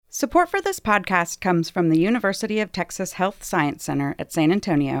Support for this podcast comes from the University of Texas Health Science Center at San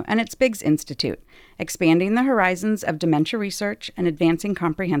Antonio and its Biggs Institute, expanding the horizons of dementia research and advancing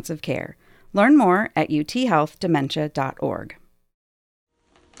comprehensive care. Learn more at uthealthdementia.org.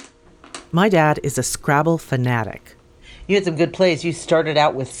 My dad is a Scrabble fanatic. You had some good plays. You started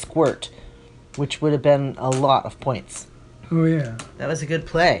out with Squirt, which would have been a lot of points. Oh, yeah. That was a good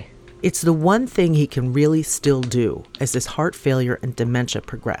play. It's the one thing he can really still do as his heart failure and dementia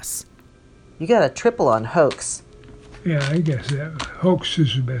progress. You got a triple on Hoax. Yeah, I guess that Hoax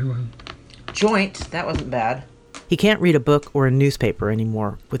is the best one. Joint, that wasn't bad. He can't read a book or a newspaper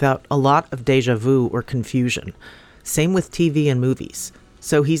anymore without a lot of deja vu or confusion. Same with TV and movies.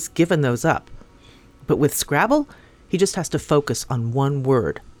 So he's given those up. But with Scrabble, he just has to focus on one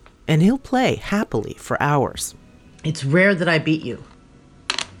word. And he'll play happily for hours. It's rare that I beat you.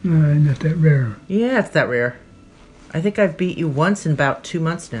 Not that rare. Yeah, it's that rare. I think I've beat you once in about 2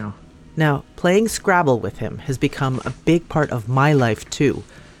 months now. Now, playing Scrabble with him has become a big part of my life too,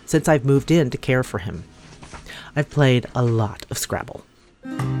 since I've moved in to care for him. I've played a lot of Scrabble.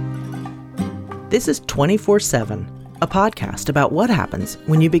 This is 24/7, a podcast about what happens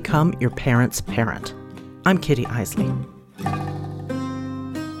when you become your parent's parent. I'm Kitty Isley.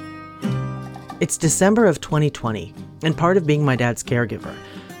 It's December of 2020, and part of being my dad's caregiver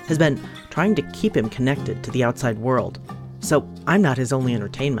has been trying to keep him connected to the outside world. So I'm not his only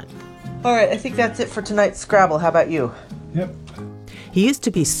entertainment. All right, I think that's it for tonight's Scrabble. How about you? Yep. He used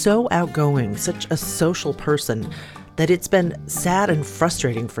to be so outgoing, such a social person, that it's been sad and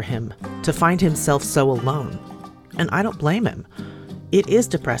frustrating for him to find himself so alone. And I don't blame him. It is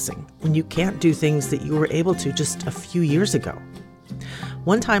depressing when you can't do things that you were able to just a few years ago.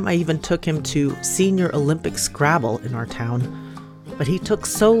 One time I even took him to Senior Olympic Scrabble in our town, but he took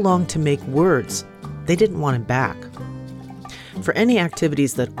so long to make words, they didn't want him back. For any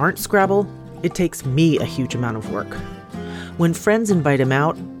activities that aren't Scrabble, it takes me a huge amount of work. When friends invite him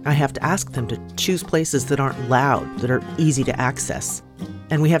out, I have to ask them to choose places that aren't loud, that are easy to access.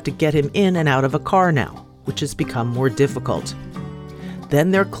 And we have to get him in and out of a car now, which has become more difficult. Then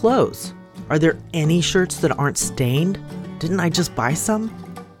their clothes. Are there any shirts that aren't stained? Didn't I just buy some?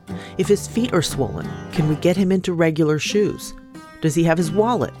 If his feet are swollen, can we get him into regular shoes? Does he have his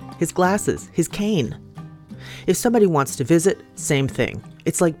wallet, his glasses, his cane? If somebody wants to visit, same thing.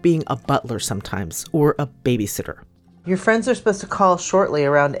 It's like being a butler sometimes, or a babysitter. Your friends are supposed to call shortly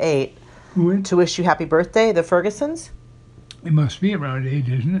around 8 When? to wish you happy birthday, the Fergusons? It must be around 8,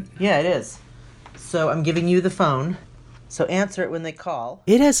 isn't it? Yeah, it is. So I'm giving you the phone, so answer it when they call.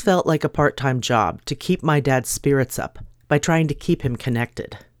 It has felt like a part-time job to keep my dad's spirits up by trying to keep him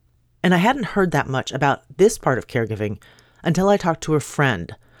connected. And I hadn't heard that much about this part of caregiving until I talked to a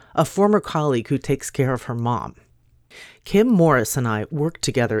friend, a former colleague who takes care of her mom. Kim Morris and I work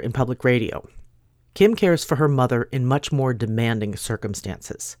together in public radio. Kim cares for her mother in much more demanding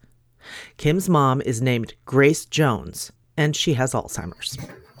circumstances. Kim's mom is named Grace Jones, and she has Alzheimer's.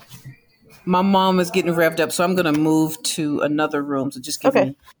 My mom is getting revved up, so I'm going to move to another room. So just give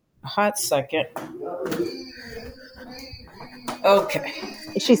me a hot second. Okay.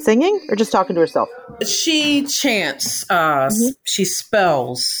 Is she singing or just talking to herself? She chants. She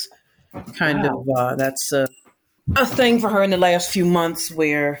spells. Kind of. That's a thing for her in the last few months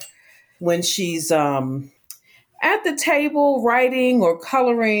where when she's at the table writing or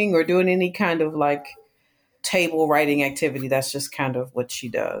coloring or doing any kind of like table writing activity, that's just kind of what she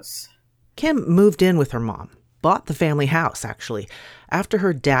does. Kim moved in with her mom, bought the family house, actually, after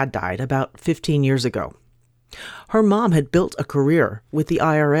her dad died about 15 years ago. Her mom had built a career with the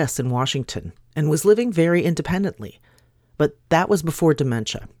IRS in Washington and was living very independently. But that was before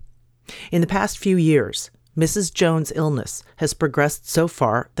dementia. In the past few years, Mrs. Jones' illness has progressed so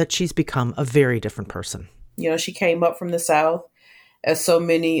far that she's become a very different person. You know, she came up from the South, as so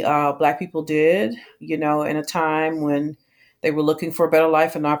many Black people did, you know, in a time when they were looking for a better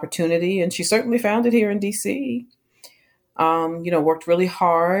life and opportunity. And she certainly found it here in D.C. Worked really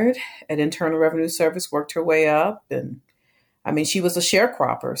hard at Internal Revenue Service, worked her way up. And I mean, she was a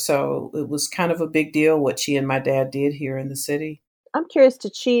sharecropper. So it was kind of a big deal what she and my dad did here in the city. I'm curious,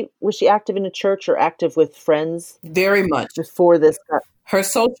 was she active in a church or active with friends? Very much. Before this? Her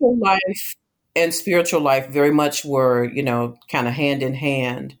social life and spiritual life very much were, kind of hand in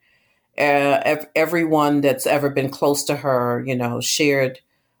hand. Everyone that's ever been close to her, shared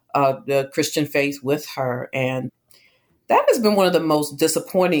the Christian faith with her. And that has been one of the most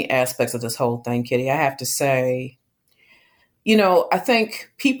disappointing aspects of this whole thing, Kitty. I have to say, I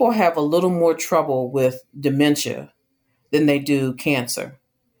think people have a little more trouble with dementia than they do cancer.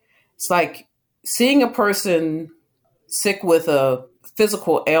 It's like seeing a person sick with a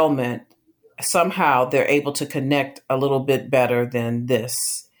physical ailment, somehow they're able to connect a little bit better than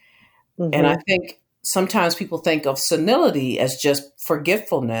this. And I think sometimes people think of senility as just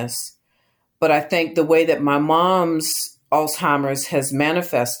forgetfulness. But I think the way that my mom's Alzheimer's has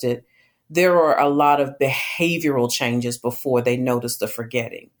manifested, there are a lot of behavioral changes before they notice the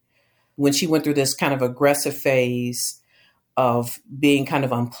forgetting. When she went through this kind of aggressive phase of being kind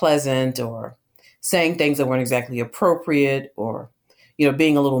of unpleasant or saying things that weren't exactly appropriate or,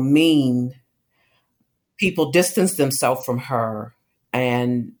 being a little mean, people distanced themselves from her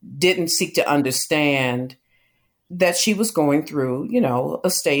and didn't seek to understand that she was going through, a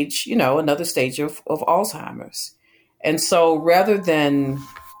stage, another stage of Alzheimer's. And so rather than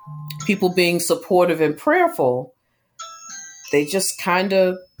people being supportive and prayerful, they just kind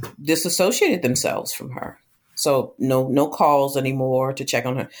of disassociated themselves from her. So no calls anymore to check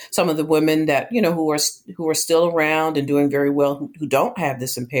on her. Some of the women that, who are still around and doing very well, who don't have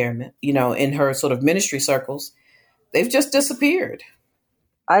this impairment, in her sort of ministry circles, they've just disappeared.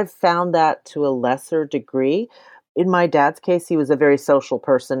 I've found that to a lesser degree. In my dad's case, he was a very social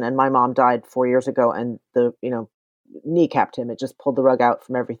person, and my mom died 4 years ago, and the kneecapped him. It just pulled the rug out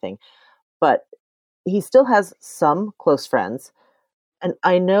from everything. But he still has some close friends, and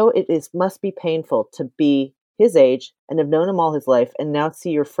I know it must be painful to be his age and have known him all his life, and now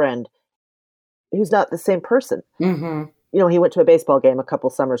see your friend who's not the same person. Mm-hmm. He went to a baseball game a couple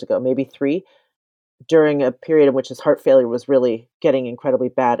summers ago, maybe 3, during a period in which his heart failure was really getting incredibly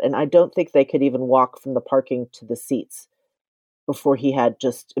bad. And I don't think they could even walk from the parking to the seats before he had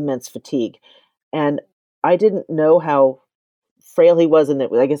just immense fatigue. And I didn't know how frail he was, and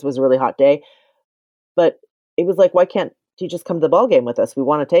I guess it was a really hot day. But it was like, why can't he just come to the ball game with us? We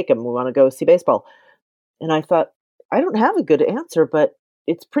want to take him. We want to go see baseball. And I thought, I don't have a good answer, but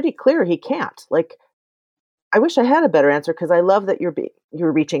it's pretty clear he can't. Like, I wish I had a better answer, because I love that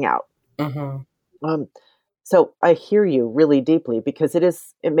you're reaching out. Mm-hmm. So I hear you really deeply, because it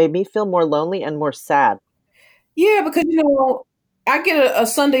made me feel more lonely and more sad. Yeah, because, I get a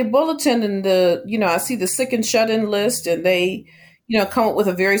Sunday bulletin, and I see the sick and shut-in list, and they, come up with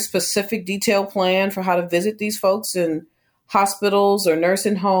a very specific detailed plan for how to visit these folks in hospitals or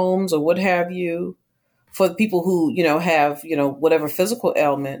nursing homes or what have you, for the people who, have, whatever physical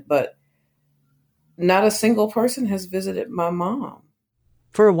ailment, but not a single person has visited my mom.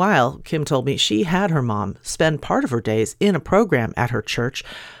 For a while, Kim told me she had her mom spend part of her days in a program at her church,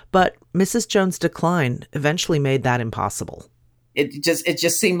 but Mrs. Jones' decline eventually made that impossible. It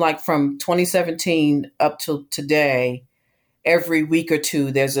just seemed like from 2017 up till today, every week or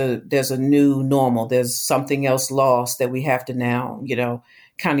two, there's a new normal. There's something else lost that we have to now,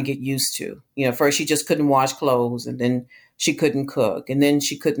 kind of get used to. First she just couldn't wash clothes, and then she couldn't cook, and then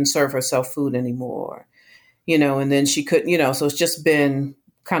she couldn't serve herself food anymore, and then she couldn't, so it's just been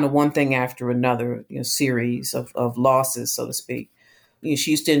kind of one thing after another, series of losses, so to speak.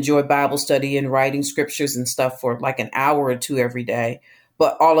 She used to enjoy Bible study and writing scriptures and stuff for like an hour or two every day,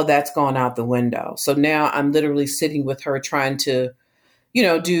 but all of that's gone out the window. So now I'm literally sitting with her trying to,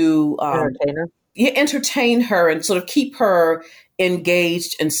 do entertain her and sort of keep her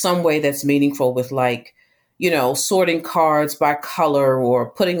engaged in some way that's meaningful, with like, sorting cards by color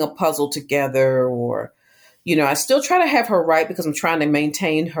or putting a puzzle together, or I still try to have her write, because I'm trying to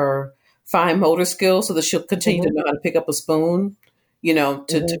maintain her fine motor skills so that she'll continue to know how to pick up a spoon,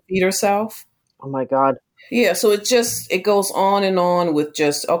 to feed herself. Oh my God. Yeah. So it goes on and on with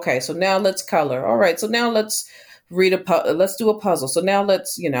just, okay, so now let's color. All right. So now let's let's do a puzzle. So now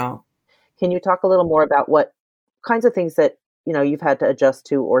let's, Can you talk a little more about what kinds of things that, you've had to adjust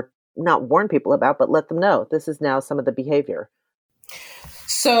to, or not warn people about, but let them know this is now some of the behavior?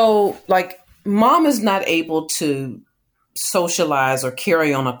 So like, Mom is not able to socialize or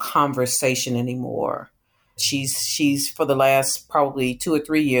carry on a conversation anymore. She's for the last probably 2 or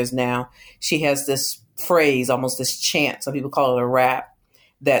 3 years now, she has this phrase, almost this chant, some people call it a rap,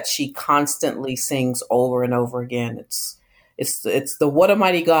 that she constantly sings over and over again. It's the "What a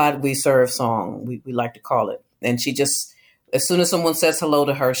Mighty God We Serve" song, we like to call it. And she just, as soon as someone says hello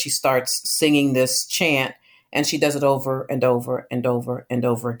to her, she starts singing this chant, and she does it over and over and over and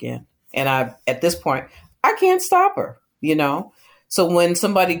over again. And at this point, I can't stop her, So when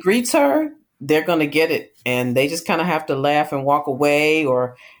somebody greets her, they're going to get it. And they just kind of have to laugh and walk away,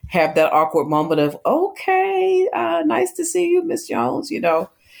 or have that awkward moment of, okay, nice to see you, Miss Jones,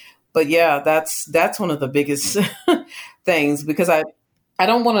 But yeah, that's one of the biggest things, because I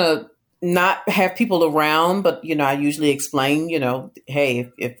don't want to not have people around, but, I usually explain, hey,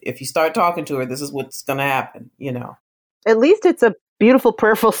 if you start talking to her, this is what's going to happen, At least it's a beautiful,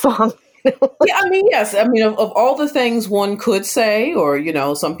 prayerful song. Yeah, I mean, yes. I mean, of all the things one could say, or,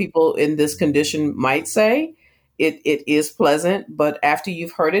 some people in this condition might say, it is pleasant. But after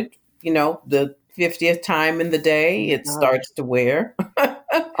you've heard it, the 50th time in the day, it Gosh, starts to wear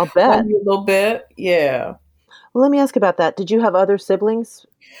I'll on bet. you a little bit. Yeah. Well, let me ask about that. Did you have other siblings?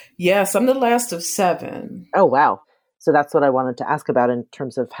 Yes, I'm the last of seven. Oh, wow. So that's what I wanted to ask about in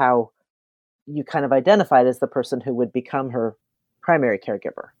terms of how you kind of identified as the person who would become her primary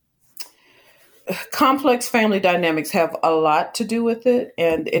caregiver. Complex family dynamics have a lot to do with it,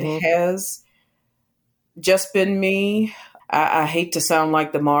 and it Hmm. has just been me. I hate to sound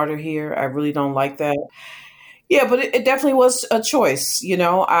like the martyr here. I really don't like that. Yeah, but it definitely was a choice.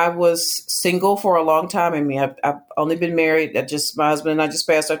 I was single for a long time. I mean, I've only been married. My husband and I just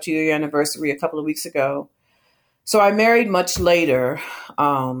passed our 2-year anniversary a couple of weeks ago. So I married much later.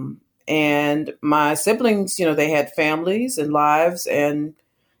 And my siblings, they had families and lives and,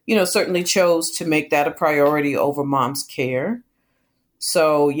 certainly chose to make that a priority over mom's care.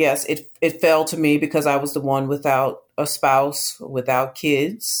 So yes, it fell to me because I was the one without a spouse, without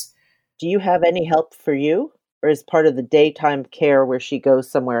kids. Do you have any help for you? Or is part of the daytime care where she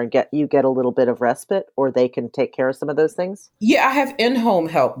goes somewhere and get a little bit of respite, or they can take care of some of those things? Yeah, I have in-home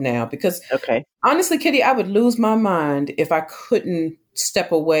help now because Okay. honestly, Kitty, I would lose my mind if I couldn't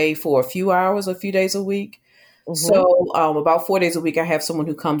step away for a few hours, a few days a week. Hmm. So about 4 days a week, I have someone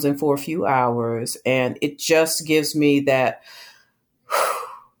who comes in for a few hours, and it just gives me that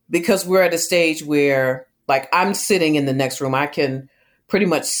because we're at a stage where, like, I'm sitting in the next room. I can pretty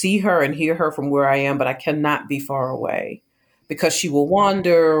much see her and hear her from where I am, but I cannot be far away because she will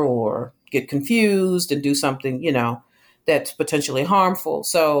wander or get confused and do something, that's potentially harmful.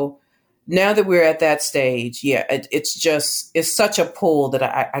 So now that we're at that stage, yeah, it's such a pull that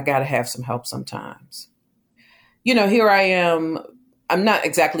I got to have some help sometimes. Here I am. I'm not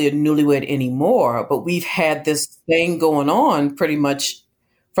exactly a newlywed anymore, but we've had this thing going on pretty much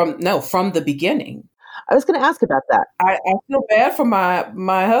from the beginning. I was going to ask about that. I feel bad for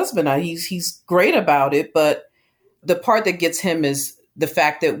my husband. He's great about it, but the part that gets him is the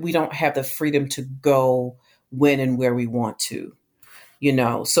fact that we don't have the freedom to go when and where we want to.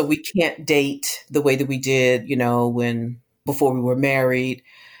 So we can't date the way that we did, when before we were married.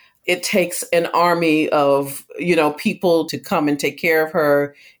 It takes an army of, people to come and take care of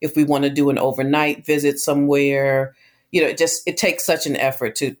her. If we want to do an overnight visit somewhere, it takes such an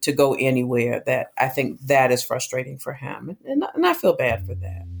effort to go anywhere that I think that is frustrating for him. And I feel bad for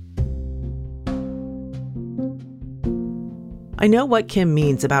that. I know what Kim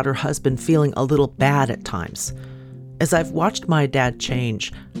means about her husband feeling a little bad at times. As I've watched my dad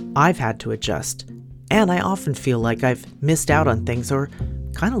change, I've had to adjust. And I often feel like I've missed out on things or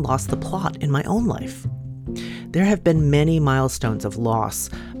kind of lost the plot in my own life. There have been many milestones of loss,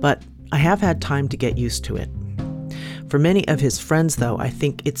 but I have had time to get used to it. For many of his friends, though, I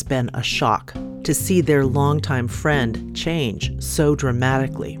think it's been a shock to see their longtime friend change so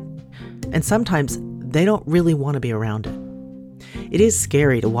dramatically. And sometimes they don't really want to be around it. It is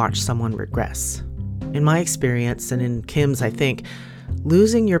scary to watch someone regress. In my experience, and in Kim's, I think,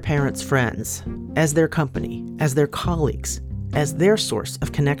 losing your parents' friends, as their company, as their colleagues, as their source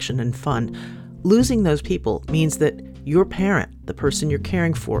of connection and fun, losing those people means that your parent, the person you're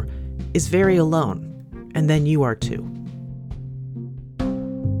caring for, is very alone, and then you are too.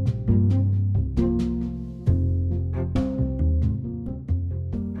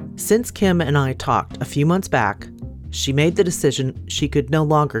 Since Kim and I talked a few months back, she made the decision she could no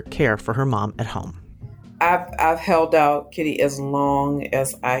longer care for her mom at home. I've held out, Kitty, as long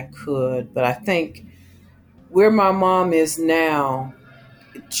as I could, but I think where my mom is now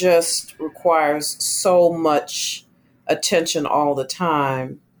just requires so much attention all the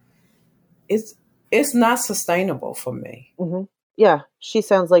time. It's not sustainable for me. Hmm. Yeah, she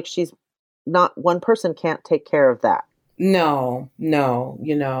sounds like she's not one person can't take care of that. No, no,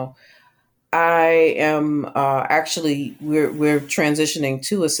 I am actually we're transitioning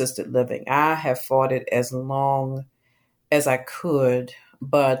to assisted living. I have fought it as long as I could,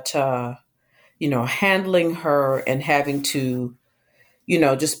 but handling her and having to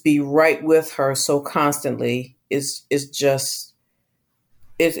just be right with her so constantly is just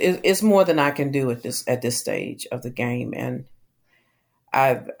it's more than I can do at this stage of the game, and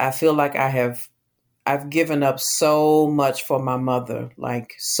I feel like I've given up so much for my mother.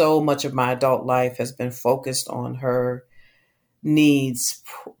 Like, so much of my adult life has been focused on her needs,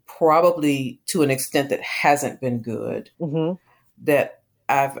 probably to an extent that hasn't been good. Hmm. That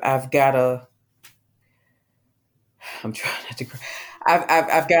I've got to. I'm trying not to.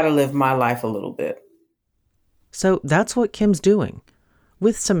 I've got to live my life a little bit. So that's what Kim's doing.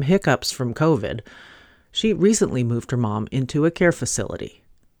 with some hiccups from COVID, she recently moved her mom into a care facility.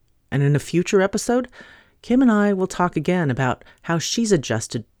 And in a future episode, Kim and I will talk again about how she's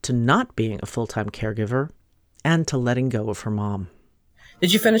adjusted to not being a full-time caregiver and to letting go of her mom.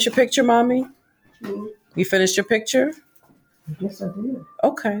 Did you finish your picture, Mommy? Mm-hmm. You finished your picture? Yes, I did.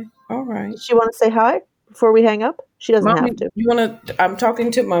 Okay. All right. Does she want to say hi before we hang up? She doesn't Mommy, have to. You want to? I'm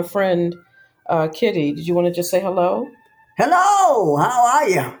talking to my friend, Kitty. Did you want to just say hello? Hello, how are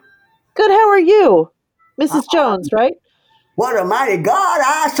you? Good, how are you? Mrs. Jones, right? What a mighty God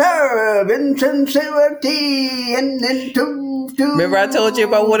I serve in sincerity and in truth. Remember I told you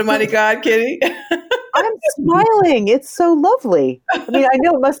about what a mighty God, Kitty? I'm smiling. It's so lovely. I mean, I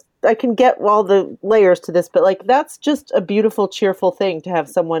know I can get all the layers to this, but like that's just a beautiful, cheerful thing to have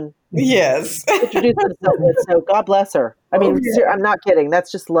someone yes introduce themselves with. So God bless her. I mean, I'm not kidding.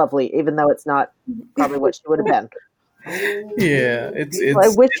 That's just lovely, even though it's not probably what she would have been. Yeah, it's I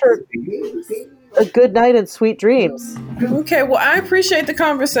wish her a good night and sweet dreams. Okay, well, I appreciate the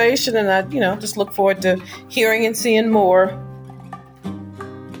conversation, and I, just look forward to hearing and seeing more.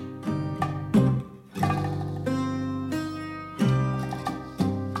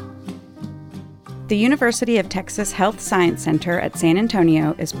 The University of Texas Health Science Center at San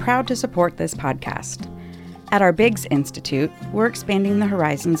Antonio is proud to support this podcast. At our Biggs Institute, we're expanding the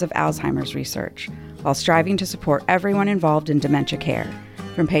horizons of Alzheimer's research while striving to support everyone involved in dementia care,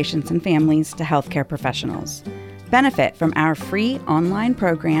 from patients and families to healthcare professionals. Benefit from our free online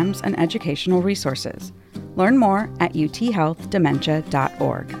programs and educational resources. Learn more at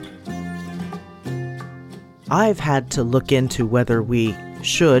uthealthdementia.org. I've had to look into whether we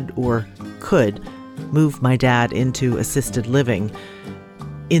should or could move my dad into assisted living.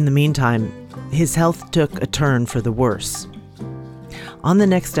 In the meantime, his health took a turn for the worse. On the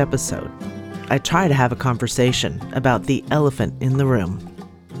next episode, I try to have a conversation about the elephant in the room.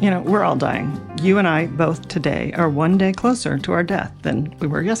 We're all dying. You and I both today are one day closer to our death than we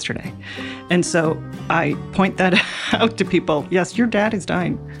were yesterday. And so I point that out to people. Yes, your dad is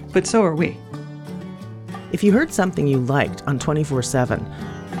dying, but so are we. If you heard something you liked on 24/7,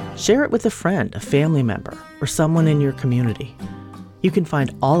 share it with a friend, a family member, or someone in your community. You can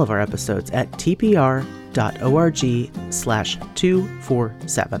find all of our episodes at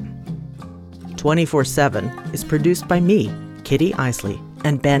tpr.org/247. 24/7 is produced by me, Kitty Isley,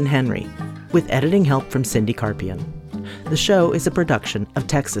 and Ben Henry, with editing help from Cindy Carpian. The show is a production of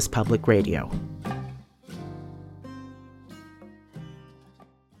Texas Public Radio.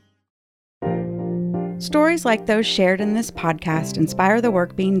 Stories like those shared in this podcast inspire the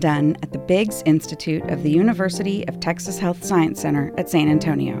work being done at the Biggs Institute of the University of Texas Health Science Center at San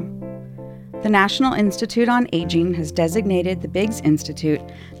Antonio. The National Institute on Aging has designated the Biggs Institute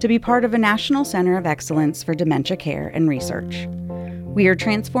to be part of a National Center of Excellence for Dementia Care and Research. We are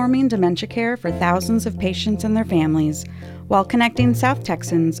transforming dementia care for thousands of patients and their families while connecting South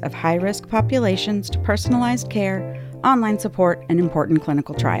Texans of high-risk populations to personalized care, online support, and important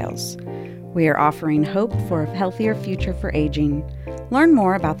clinical trials. We are offering hope for a healthier future for aging. Learn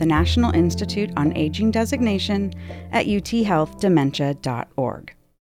more about the National Institute on Aging designation at uthealthdementia.org.